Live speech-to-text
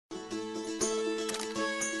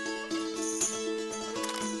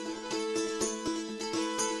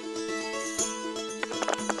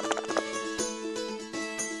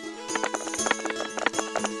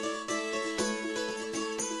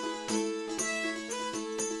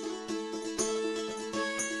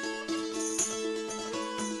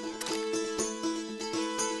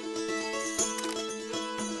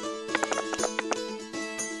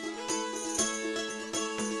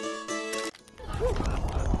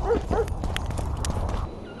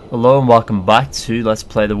Hello and welcome back to Let's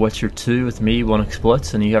Play The Witcher 2 with me,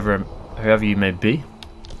 OneXploits, and whoever you may be.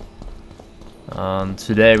 And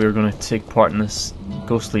today we're going to take part in this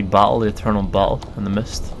ghostly battle, the Eternal Battle in the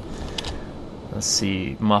Mist. Let's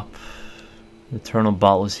see, map. The Eternal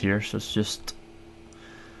Battle is here, so it's just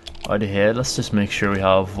out ahead. Let's just make sure we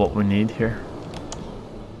have what we need here.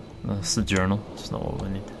 That's the journal, it's not what we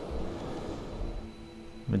need.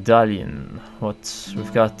 Medallion,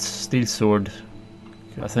 we've got steel sword.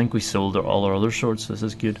 I think we sold all our other swords, so this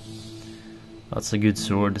is good. That's a good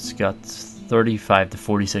sword. It's got 35 to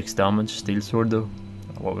 46 damage. Steel sword though.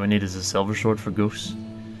 What we need is a silver sword for ghosts.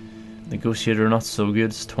 Negotiator not so good.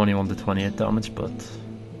 It's 21 to 28 damage, but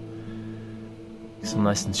some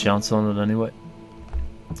nice enchants on it anyway.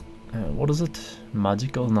 What is it?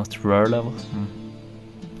 Magical, not rare level.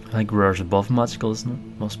 I think rare's above magical, isn't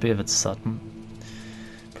it? Must be if it's satin.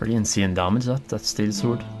 Pretty insane damage that steel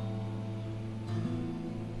sword.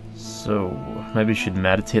 So, maybe we should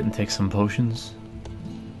meditate and take some potions.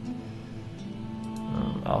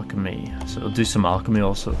 Alchemy. So, we'll do some alchemy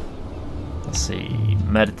also. Let's see.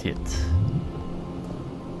 Meditate.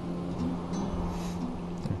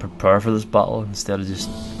 And prepare for this battle instead of just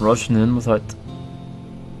rushing in without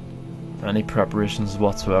any preparations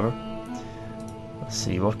whatsoever. Let's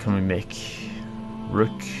see, what can we make?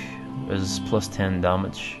 Rook is plus 10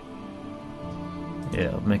 damage. Yeah,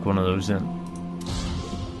 I'll make one of those then.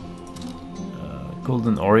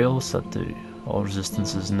 Golden Oriole, what's that do? All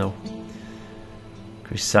resistances, no.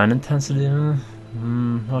 Increase sign intensity,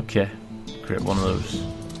 okay. Create one of those.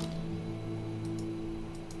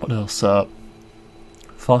 What else?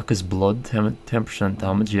 Falca's Blood, 10%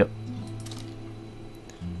 damage, yep.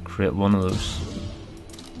 Create one of those.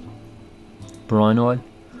 Brown Oil,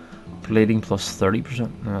 Plating plus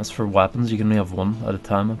 30%. Now that's for weapons, you can only have one at a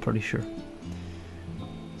time, I'm pretty sure.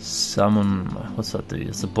 Salmon, what's that do?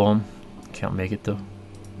 It's a bomb. Can't make it though.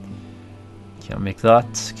 Can't make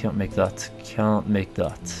that. Can't make that. Can't make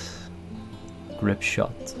that. Grip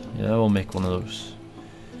shot. Yeah, we'll make one of those.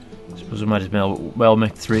 I suppose we might as well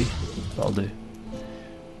make 3. That'll do.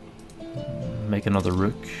 Make another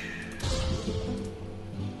rook.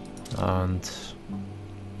 And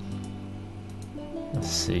let's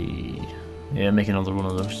see. Yeah, make another one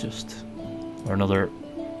of those just. Or another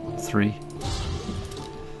 3.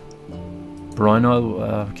 Brown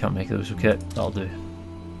oil, can't make those, okay, that'll do.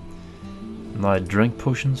 Now drink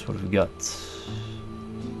potions, what have we got?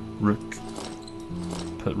 Rook.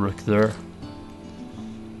 Put rook there.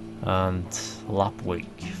 And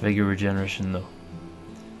Lapwake, vigor regeneration, no.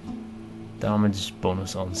 Damage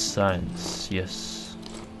bonus on science, yes.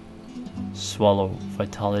 Swallow,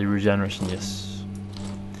 vitality regeneration, yes.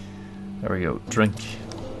 There we go, drink.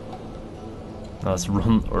 Now let's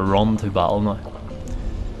run to battle now.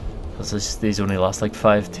 These only last like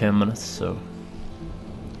 5-10 minutes, so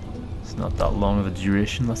it's not that long of a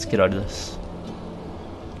duration. Let's get out of this.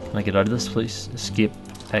 Can I get out of this, please? Escape,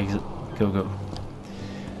 exit, go.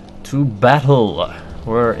 To battle!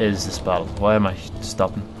 Where is this battle? Why am I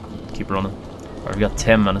stopping? Keep running. Alright, we've got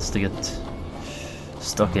 10 minutes to get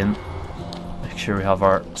stuck in. Make sure we have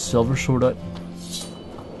our silver sword out.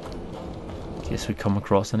 In case we come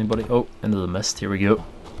across anybody. Oh, into the mist, here we go.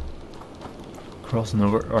 Crossing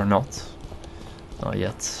over, or not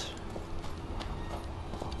yet.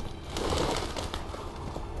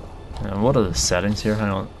 And what are the settings here? Hang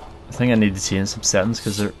on, I think I need to change some settings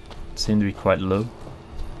because they seem to be quite low.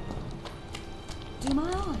 Do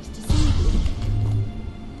my eyes deceive you?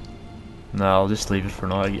 No, I'll just leave it for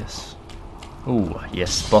now, I guess. Oh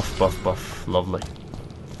yes, buff, lovely.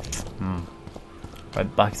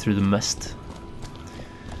 Right back through the mist.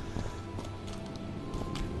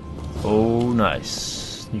 Oh,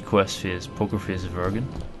 nice. New quest phase, poker phase of Vergen.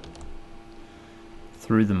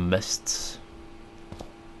 Through the mists.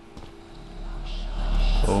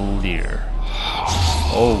 Oh dear.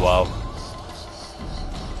 Oh wow.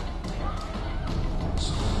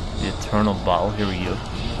 The Eternal Battle, here we go.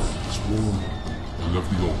 It's warm. I love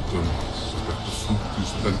the autumn. But the fruit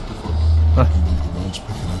is plentiful. No one's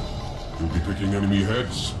picking it. You'll be picking enemy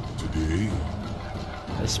heads today.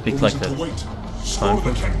 I speak like that. Wait. Score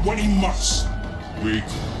the king when he must. Wait.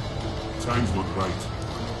 Time's not right.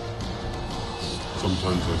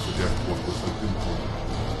 Sometimes I forget what we're fighting for.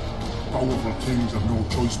 Powerful kings have no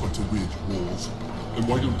choice but to wage wars. And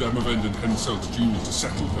why don't them avenge and Henselt's junior to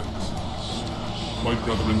settle things? My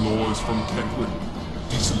brother-in-law is from Kentwin.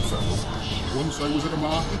 Decent fellow. Once I was at a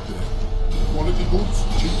market there. Quality goods,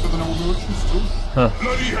 cheaper than our merchants too.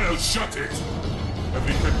 Bloody hell, shut it!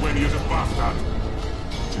 Every Kentwini is a bastard.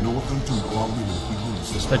 Do you know what they'll do to our women if we lose?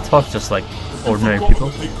 They talk just like ordinary Forgotten people.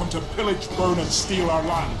 that they come to pillage, burn, and steal our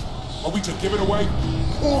land. Are we to give it away?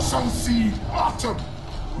 Awesome seed, autumn.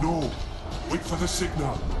 No, wait for the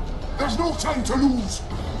signal. There's no time to lose.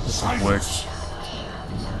 This is weird.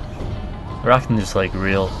 They're acting just like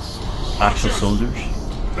real, actual soldiers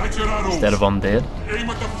Like your arrows. instead of undead. Aim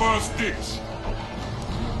at the first ditch.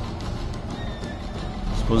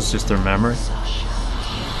 I suppose it's just their memory.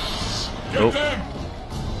 Get Oh. them.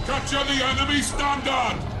 Capture the enemy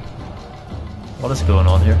standard. What is going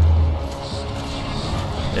on here?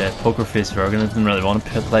 Yeah, poker face Vergon. I didn't really want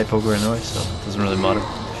to play poker anyway, so it doesn't really matter.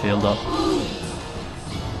 I failed up.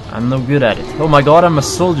 I'm no good at it. Oh my god, I'm a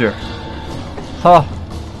soldier! Ha!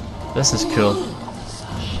 Huh. This is cool.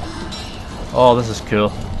 Oh, this is cool.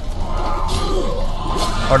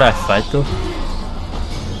 How do I fight though?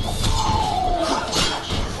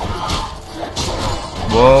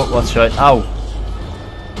 Whoa, watch out. Ow!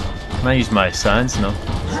 Can I use my signs? No.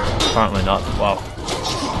 Apparently not. Wow.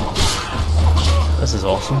 This is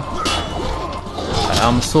awesome.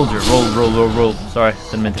 I'm a soldier. Roll, roll, roll, roll. Sorry,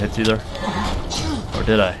 didn't mean to hit you there. Or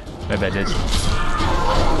did I? Maybe I did.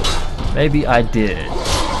 Maybe I did.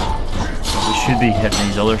 We should be hitting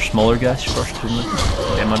these other smaller guys first, shouldn't we?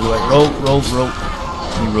 Get him out of the way. Roll, roll, roll.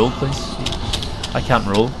 Can you roll, please? I can't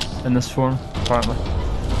roll in this form, apparently.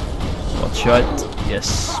 Watch out.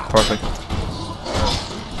 Yes, perfect.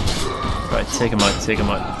 Right, take him out, take him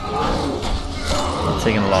out. I'm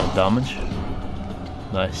taking a lot of damage.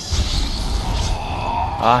 Nice.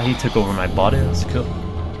 Ah, he took over my body, that's cool.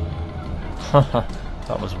 Haha,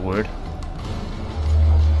 that was weird.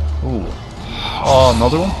 Ooh. Oh,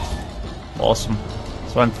 another one? Awesome.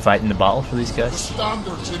 So I'm fighting the battle for these The guys.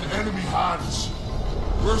 standard's in enemy hands.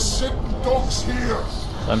 We're sitting ducks here.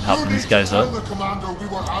 I'm helping You these need guys to tell out. the commander we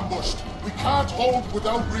were ambushed. We can't hold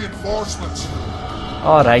without reinforcements.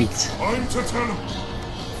 Alright. I'm to tell him.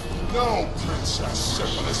 No, Princess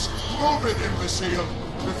Syphilis. Move it, imbecile,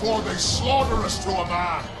 before they slaughter us to a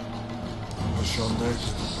man. I shall make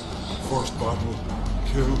first battle,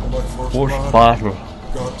 kill my first Forced man. battle.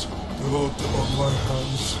 Got blood on my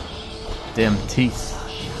hands. Damn teeth.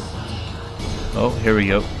 Oh, here we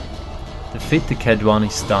go. Defeat the Kedwani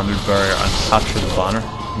standard bearer and capture the banner.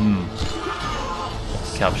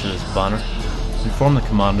 Let's capture this banner. Inform the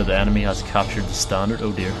commander the enemy has captured the standard.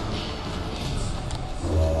 Oh dear.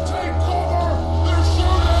 Take cover! They're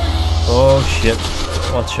shooting! Oh shit.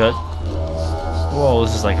 Watch out. Whoa,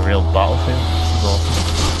 this is like a real battlefield. This is awesome.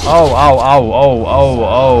 Oh, ow, ow, oh, oh,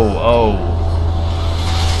 oh, oh.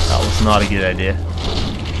 That was not a good idea.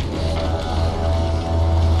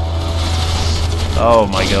 Oh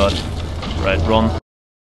my god. Right, run.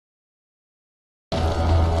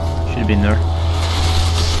 Should have been there.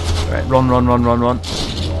 Right, run, run, run, run, run.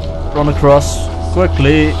 Run across.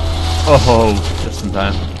 Quickly. Oh, just in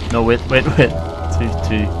time. No, wait, wait, wait.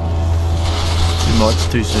 Too much,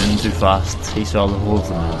 too soon, too fast. He saw the whole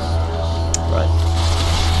thing. Right.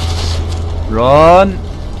 Run!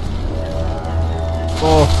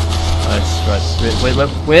 Oh, nice, right. Wait, wait,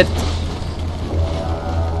 wait, wait!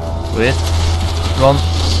 Wait. Run.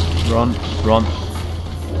 Run, run.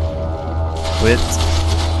 Wait.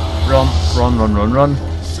 Run, run, run, run, run.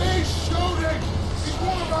 Cease shooting! He's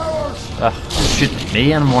one of ours! Ah, shooting at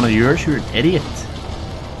me and I'm one of yours? You're an idiot.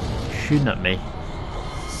 Shooting at me.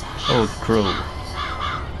 Oh, crow.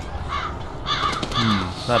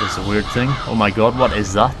 That is a weird thing. Oh my god, what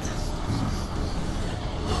is that?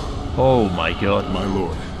 Oh my god. My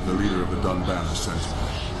lord, the leader of the Dunban has sent me.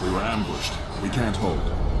 We were ambushed. We can't hold.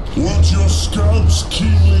 Want your scouts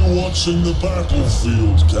keenly watching the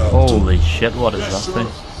battlefield, Captain? Holy shit, what is Yes, that sir. thing?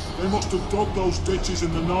 They must have dug those ditches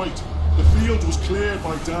in the night. The field was cleared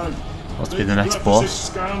by day. Must be They the next Glephus's boss.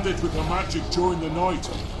 scanned it with her magic during the night.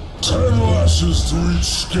 10 lashes to each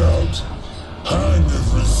scout. Hang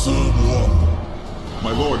every third one.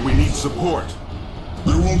 My lord, we need support.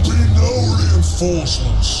 There will be no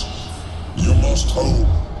reinforcements. You must hold.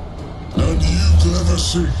 And you,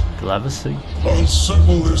 Glevacy, Glevacy? I'll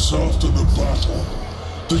settle this after the battle.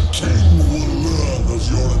 The king will learn of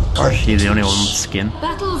your incompetence. Or is she the only one with skin?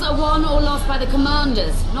 Battles are won or lost by the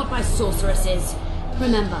commanders, not by sorceresses.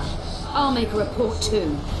 Remember, I'll make a report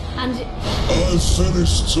too. And I've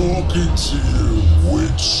finished talking to you,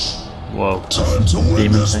 witch. Whoa. Time to win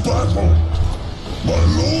Demon this thing. battle. My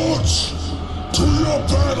lords, to your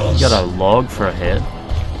banners. You got a log for a head.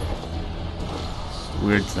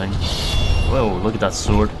 Weird thing. Whoa, look at that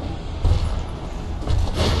sword.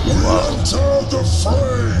 We enter the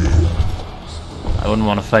fray. I wouldn't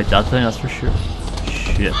want to fight that thing, that's for sure.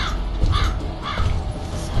 Shit.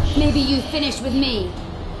 maybe you finished with me,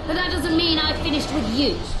 but that doesn't mean I finished with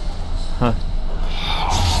you. Huh.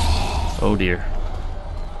 Oh dear.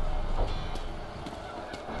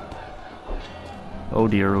 Oh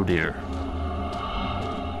dear, oh dear.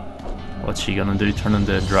 What's she gonna do? Turn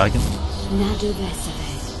into a dragon?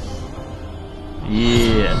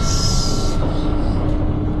 Yes.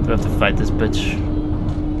 Do I have to fight this bitch?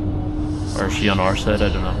 Or is she on our side? I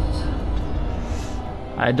don't know.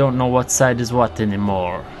 I don't know what side is what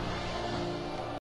anymore.